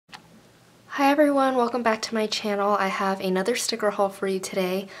Hi everyone, welcome back to my channel. I have another sticker haul for you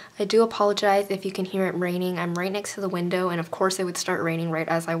today. I do apologize if you can hear it raining. I'm right next to the window and of course it would start raining right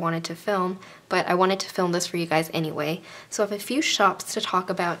as I wanted to film, but I wanted to film this for you guys anyway. So I have a few shops to talk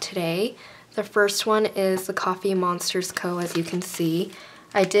about today. The first one is the Coffee Monsterz Co, as you can see.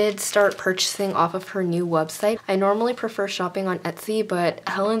 I did start purchasing off of her new website. I normally prefer shopping on Etsy, but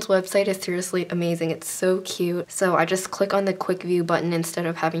Helen's website is seriously amazing. It's so cute. So I just click on the quick view button instead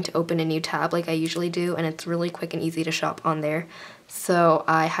of having to open a new tab like I usually do, and it's really quick and easy to shop on there. So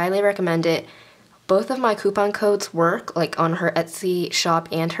I highly recommend it. Both of my coupon codes work, like on her Etsy shop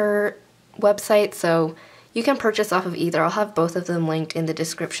and her website, so you can purchase off of either. I'll have both of them linked in the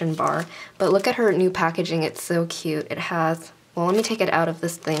description bar. But look at her new packaging, it's so cute. It has, well, let me take it out of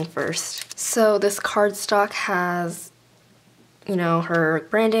this thing first. So this cardstock has, you know, her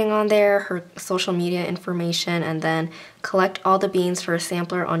branding on there, her social media information, and then collect all the beans for a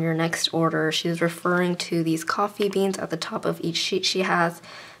sampler on your next order. She's referring to these coffee beans at the top of each sheet she has,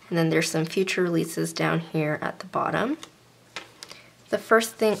 and then there's some future releases down here at the bottom. The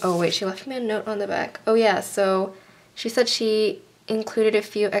first thing, oh wait, she left me a note on the back. Oh yeah, so she said she included a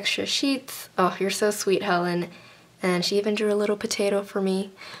few extra sheets. Oh, you're so sweet, Helen. And she even drew a little potato for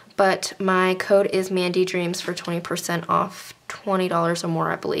me. But my code is mandydreams for 20% off, $20 or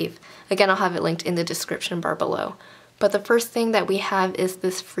more, I believe. Again, I'll have it linked in the description bar below. But the first thing that we have is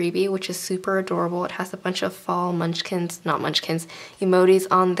this freebie, which is super adorable. It has a bunch of fall emojis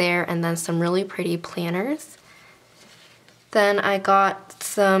on there, and then some really pretty planners. Then I got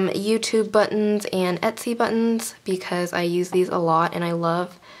some YouTube buttons and Etsy buttons because I use these a lot and I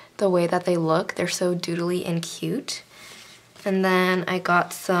love the way that they look. They're so doodly and cute. And then I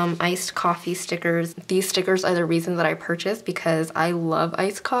got some iced coffee stickers. These stickers are the reason that I purchased because I love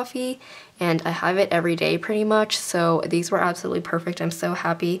iced coffee and I have it every day pretty much, so these were absolutely perfect. I'm so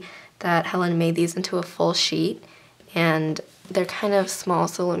happy that Helen made these into a full sheet, and they're kind of small,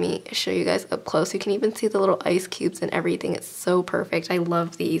 so let me show you guys up close. You can even see the little ice cubes and everything. It's so perfect. I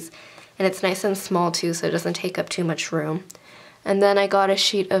love these. And it's nice and small too, so it doesn't take up too much room. And then I got a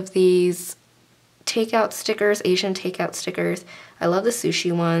sheet of these takeout stickers, Asian takeout stickers. I love the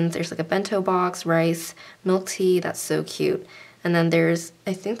sushi ones. There's like a bento box, rice, milk tea. That's so cute. And then there's,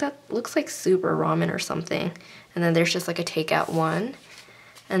 I think that looks like soup or ramen or something. And then there's just like a takeout one.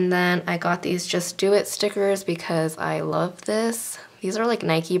 And then I got these Just Do It stickers because I love this. These are like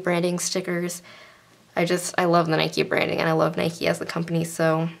Nike branding stickers. I love the Nike branding and I love Nike as a company,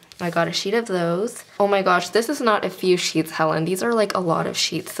 so I got a sheet of those. Oh my gosh, this is not a few sheets, Helen. These are like a lot of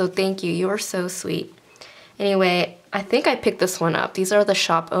sheets, so thank you. You are so sweet. Anyway, I think I picked this one up. These are the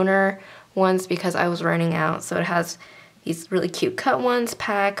shop owner ones because I was running out. So it has these really cute cut ones,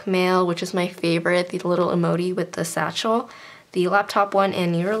 pack, mail, which is my favorite, the little emoji with the satchel, the laptop one,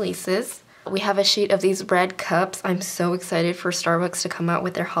 and new releases. We have a sheet of these red cups. I'm so excited for Starbucks to come out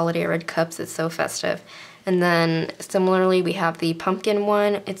with their holiday red cups. It's so festive. And then similarly, we have the pumpkin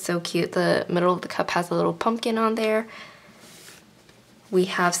one. It's so cute. The middle of the cup has a little pumpkin on there. We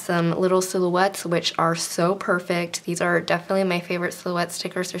have some little silhouettes, which are so perfect. These are definitely my favorite silhouette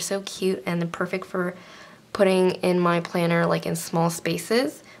stickers. They're so cute and they're perfect for putting in my planner, like in small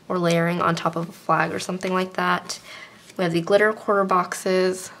spaces or layering on top of a flag or something like that. We have the glitter quarter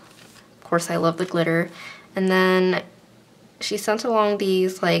boxes. Of course, I love the glitter. And then she sent along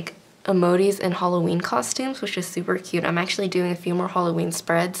these like emojis in Halloween costumes, which is super cute. I'm actually doing a few more Halloween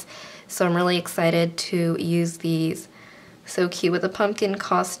spreads, so I'm really excited to use these. So cute with the pumpkin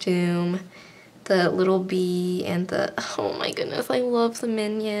costume, the little bee, and the, oh my goodness, I love the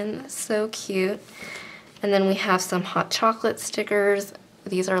minion. So cute. And then we have some hot chocolate stickers.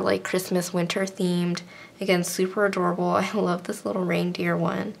 These are like Christmas winter themed. Again, super adorable. I love this little reindeer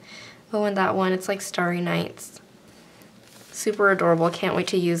one. Oh, and that one, it's like Starry Nights. Super adorable, can't wait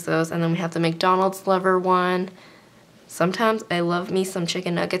to use those. And then we have the McDonald's lover one. Sometimes I love me some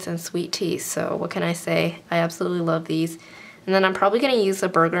chicken nuggets and sweet tea, so what can I say? I absolutely love these. And then I'm probably gonna use the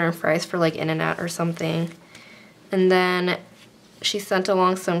burger and fries for like In-N-Out or something. And then she sent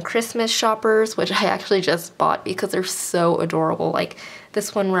along some Christmas shoppers, which I actually just bought because they're so adorable. Like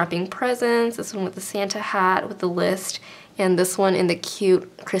this one wrapping presents, this one with the Santa hat with the list, and this one in the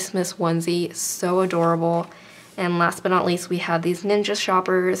cute Christmas onesie. So adorable. And last but not least, we have these ninja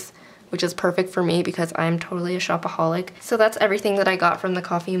shoppers, which is perfect for me because I'm totally a shopaholic. So that's everything that I got from the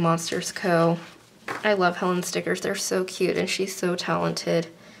Coffee Monsterz Co. I love Helen's stickers. They're so cute and she's so talented.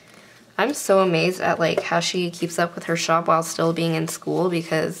 I'm so amazed at like how she keeps up with her shop while still being in school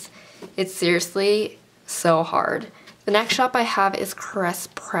because it's seriously so hard. The next shop I have is Caress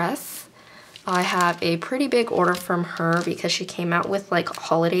Press. I have a pretty big order from her because she came out with like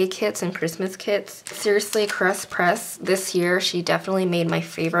holiday kits and Christmas kits. Seriously, Caress Press, this year she definitely made my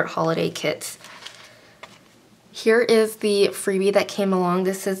favorite holiday kits. Here is the freebie that came along.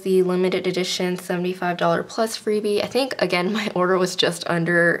 This is the limited edition $75 plus freebie. I think, again, my order was just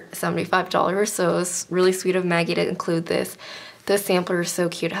under $75, so it was really sweet of Maggie to include this. This sampler is so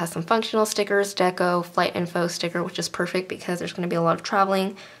cute. It has some functional stickers, deco, flight info sticker, which is perfect because there's going to be a lot of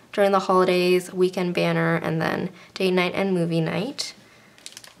traveling during the holidays, weekend banner, and then date night and movie night.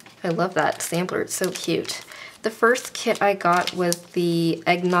 I love that sampler. It's so cute. The first kit I got was the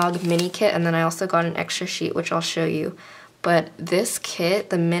Eggnog Mini Kit, and then I also got an extra sheet, which I'll show you. But this kit,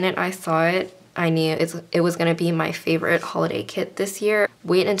 the minute I saw it, I knew it was going to be my favorite holiday kit this year.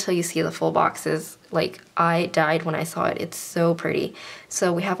 Wait until you see the full boxes. Like, I died when I saw it. It's so pretty.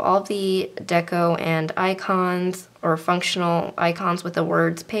 So we have all the deco and icons, or functional icons with the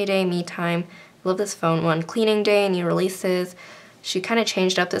words payday, me time. Love this phone one. Cleaning day, new releases. She kind of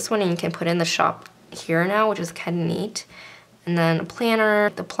changed up this one, and you can put in the shop here now, which is kind of neat. And then a planner.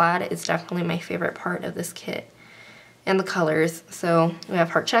 The plaid is definitely my favorite part of this kit. And the colors. So we have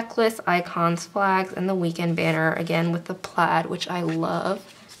heart checklist, icons, flags, and the weekend banner, again with the plaid, which I love.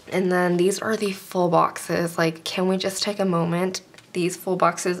 And then these are the full boxes. Like, can we just take a moment? These full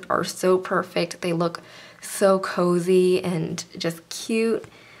boxes are so perfect. They look so cozy and just cute.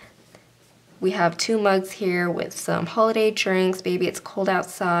 We have 2 mugs here with some holiday drinks. Baby, it's cold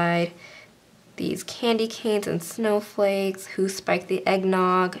outside. These candy canes and snowflakes. Who spiked the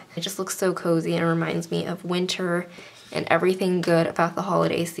eggnog? It just looks so cozy and reminds me of winter and everything good about the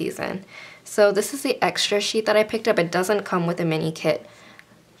holiday season. So this is the extra sheet that I picked up. It doesn't come with a mini kit.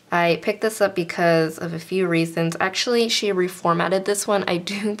 I picked this up because of a few reasons. Actually, she reformatted this one. I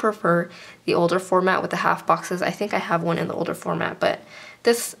do prefer the older format with the half boxes. I think I have one in the older format, but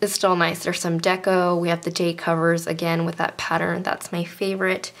this is still nice. There's some deco. We have the date covers, again, with that pattern. That's my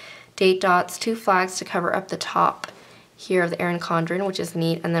favorite. Date dots, 2 flags to cover up the top here of the Erin Condren, which is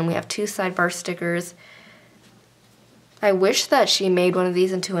neat. And then we have 2 sidebar stickers. I wish that she made one of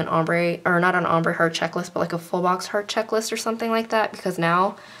these into an ombre, or not an ombre heart checklist, but like a full box heart checklist or something like that, because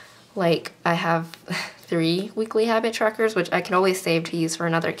now, like, I have 3 weekly habit trackers, which I can always save to use for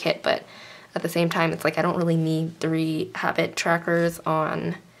another kit, but at the same time, it's like I don't really need 3 habit trackers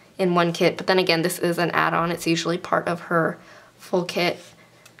in one kit. But then again, this is an add-on. It's usually part of her full kit.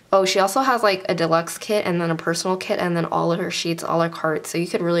 Oh, she also has like a deluxe kit and then a personal kit and then all of her sheets a la carte. So you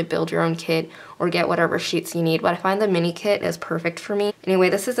could really build your own kit or get whatever sheets you need. But I find the mini kit is perfect for me. Anyway,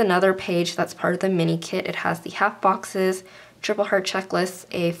 this is another page that's part of the mini kit. It has the half boxes, triple heart checklist,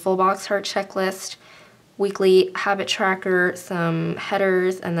 a full box heart checklist, weekly habit tracker, some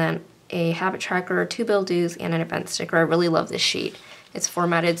headers, and then a habit tracker, 2 bill dues, and an event sticker. I really love this sheet. It's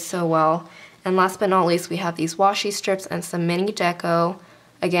formatted so well. And last but not least, we have these washi strips and some mini deco.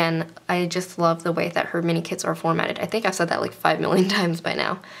 Again, I just love the way that her mini kits are formatted. I think I've said that like 5 million times by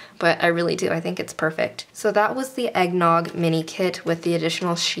now, but I really do. I think it's perfect. So that was the Eggnog mini kit with the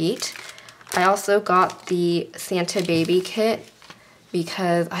additional sheet. I also got the Santa Baby kit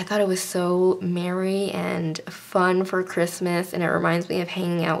because I thought it was so merry and fun for Christmas, and it reminds me of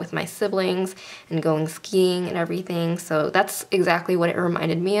hanging out with my siblings and going skiing and everything. So that's exactly what it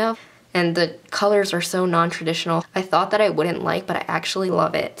reminded me of. And the colors are so non-traditional. I thought that I wouldn't like, but I actually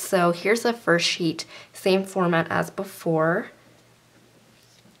love it. So here's the first sheet, same format as before.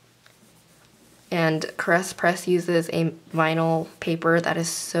 And Caress Press uses a vinyl paper that is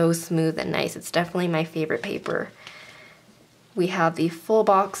so smooth and nice. It's definitely my favorite paper. We have the full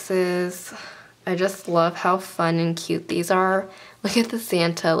boxes. I just love how fun and cute these are. Look at the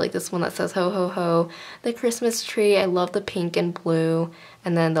Santa, like this one that says ho ho ho. The Christmas tree, I love the pink and blue.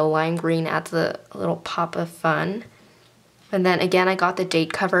 And then the lime green adds a little pop of fun. And then again, I got the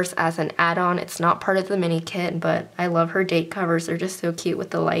date covers as an add-on. It's not part of the mini kit, but I love her date covers. They're just so cute with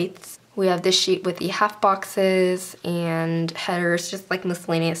the lights. We have this sheet with the half boxes and headers, just like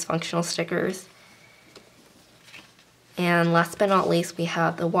miscellaneous functional stickers. And last but not least, we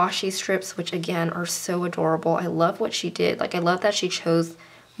have the washi strips, which again are so adorable. I love what she did. Like, I love that she chose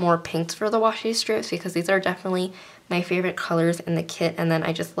more pinks for the washi strips because these are definitely my favorite colors in the kit. And then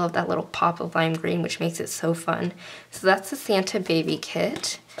I just love that little pop of lime green, which makes it so fun. So that's the Santa Baby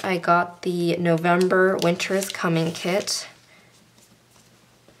kit. I got the November Winter is Coming kit.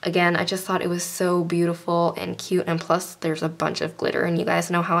 Again, I just thought it was so beautiful and cute, and plus there's a bunch of glitter, and you guys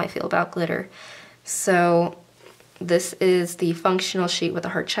know how I feel about glitter. So this is the functional sheet with the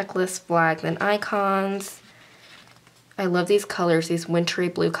heart checklist, flags, and icons. I love these colors, these wintry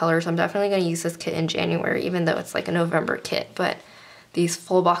blue colors. I'm definitely going to use this kit in January, even though it's like a November kit, but these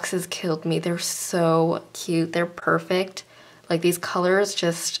full boxes killed me. They're so cute. They're perfect. Like, these colors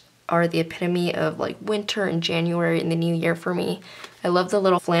just are the epitome of like winter and January and the new year for me. I love the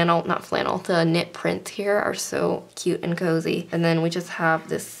little the knit prints here are so cute and cozy. And then we just have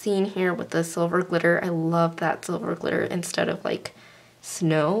this scene here with the silver glitter. I love that silver glitter instead of like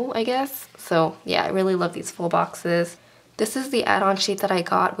snow, I guess. So yeah, I really love these full boxes. This is the add-on sheet that I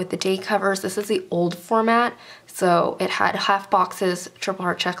got with the day covers. This is the old format. So it had half boxes, triple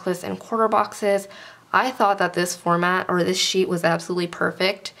heart checklist, and quarter boxes. I thought that this format or this sheet was absolutely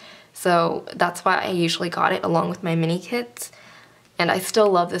perfect. So that's why I usually got it along with my mini kits. And I still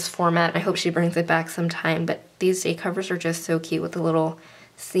love this format. I hope she brings it back sometime, but these day covers are just so cute with the little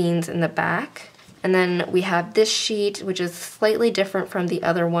scenes in the back. And then we have this sheet, which is slightly different from the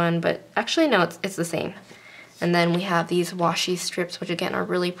other one, but actually no, it's the same. And then we have these washi strips, which again are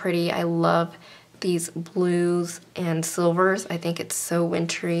really pretty. I love these blues and silvers. I think it's so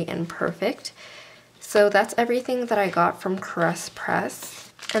wintry and perfect. So that's everything that I got from Caress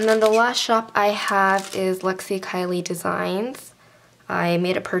Press. And then the last shop I have is LexieKyleeDesigns. I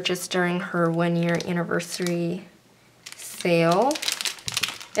made a purchase during her 1-year anniversary sale.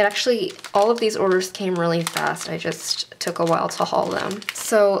 All of these orders came really fast. I just took a while to haul them.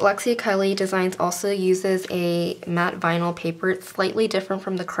 So LexieKyleeDesigns also uses a matte vinyl paper. It's slightly different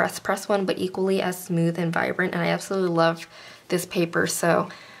from the Caress Press one, but equally as smooth and vibrant, and I absolutely love this paper, so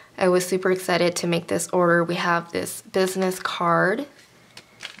I was super excited to make this order. We have this business card,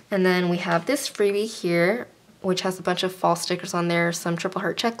 and then we have this freebie here, which has a bunch of fall stickers on there, some triple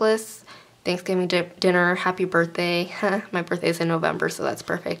heart checklists, Thanksgiving dinner, happy birthday. My birthday's in November, so that's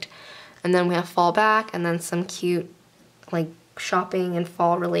perfect. And then we have fall back, and then some cute like shopping and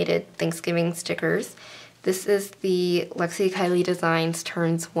fall related Thanksgiving stickers. This is the LexieKyleeDesigns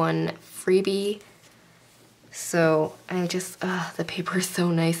Turns 1 freebie. So I just, the paper is so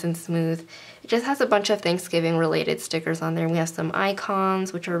nice and smooth. It just has a bunch of Thanksgiving related stickers on there. We have some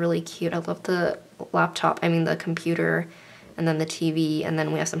icons, which are really cute. I love the the computer, and then the TV, and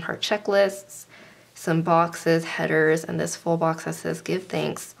then we have some heart checklists, some boxes, headers, and this full box that says give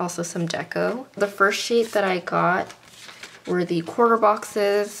thanks. Also some deco. The first sheet that I got were the quarter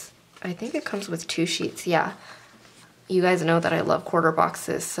boxes. I think it comes with 2 sheets, yeah. You guys know that I love quarter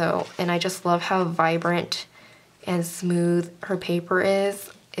boxes, so, and I just love how vibrant and smooth her paper is.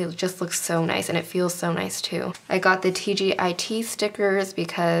 It just looks so nice, and it feels so nice too. I got the TGIT stickers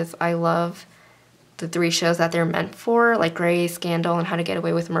because I love the 3 shows that they're meant for, like Grey, Scandal, and How to Get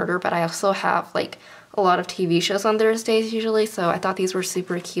Away with Murder, but I also have like a lot of TV shows on Thursdays usually, so I thought these were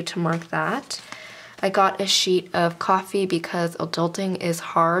super cute to mark that. I got a sheet of coffee because adulting is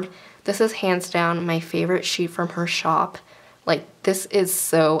hard. This is hands down my favorite sheet from her shop. Like, this is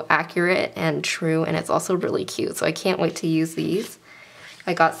so accurate and true, and it's also really cute, so I can't wait to use these.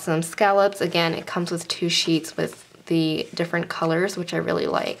 I got some scallops. Again, it comes with 2 sheets with the different colors, which I really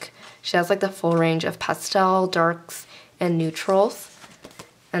like. She has like the full range of pastel, darks, and neutrals.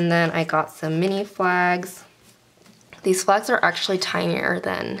 And then I got some mini flags. These flags are actually tinier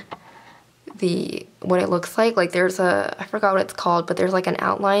than what it looks like. Like, there's I forgot what it's called, but there's like an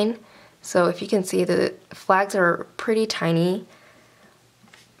outline. So if you can see, the flags are pretty tiny.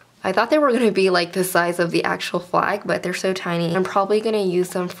 I thought they were going to be like the size of the actual flag, but they're so tiny. I'm probably going to use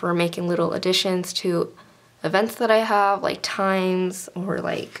them for making little additions to events that I have, like times, or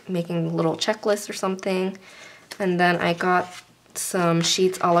like making little checklists or something. And then I got some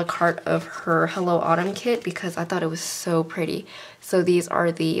sheets a la carte of her Hello Autumn kit because I thought it was so pretty. So these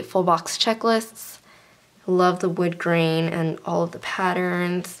are the full box checklists. Love the wood grain and all of the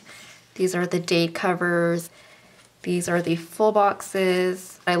patterns. These are the date covers. These are the full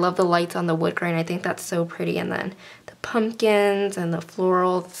boxes. I love the lights on the wood grain. I think that's so pretty. And then the pumpkins and the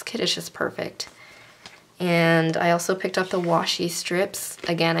floral. This kit is just perfect. And I also picked up the washi strips.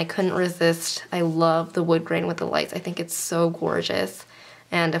 Again, I couldn't resist. I love the wood grain with the lights. I think it's so gorgeous.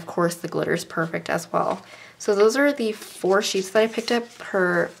 And of course the glitter's perfect as well. So those are the 4 sheets that I picked up.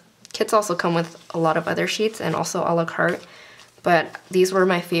 Her kits also come with a lot of other sheets and also a la carte. But these were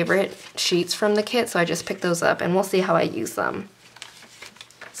my favorite sheets from the kit, so I just picked those up, and we'll see how I use them.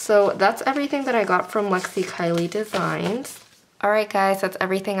 So that's everything that I got from LexieKyleeDesigns. Alright guys, that's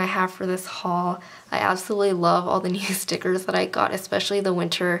everything I have for this haul. I absolutely love all the new stickers that I got, especially the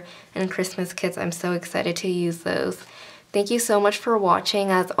winter and Christmas kits. I'm so excited to use those. Thank you so much for watching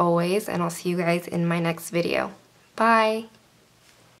as always, and I'll see you guys in my next video. Bye!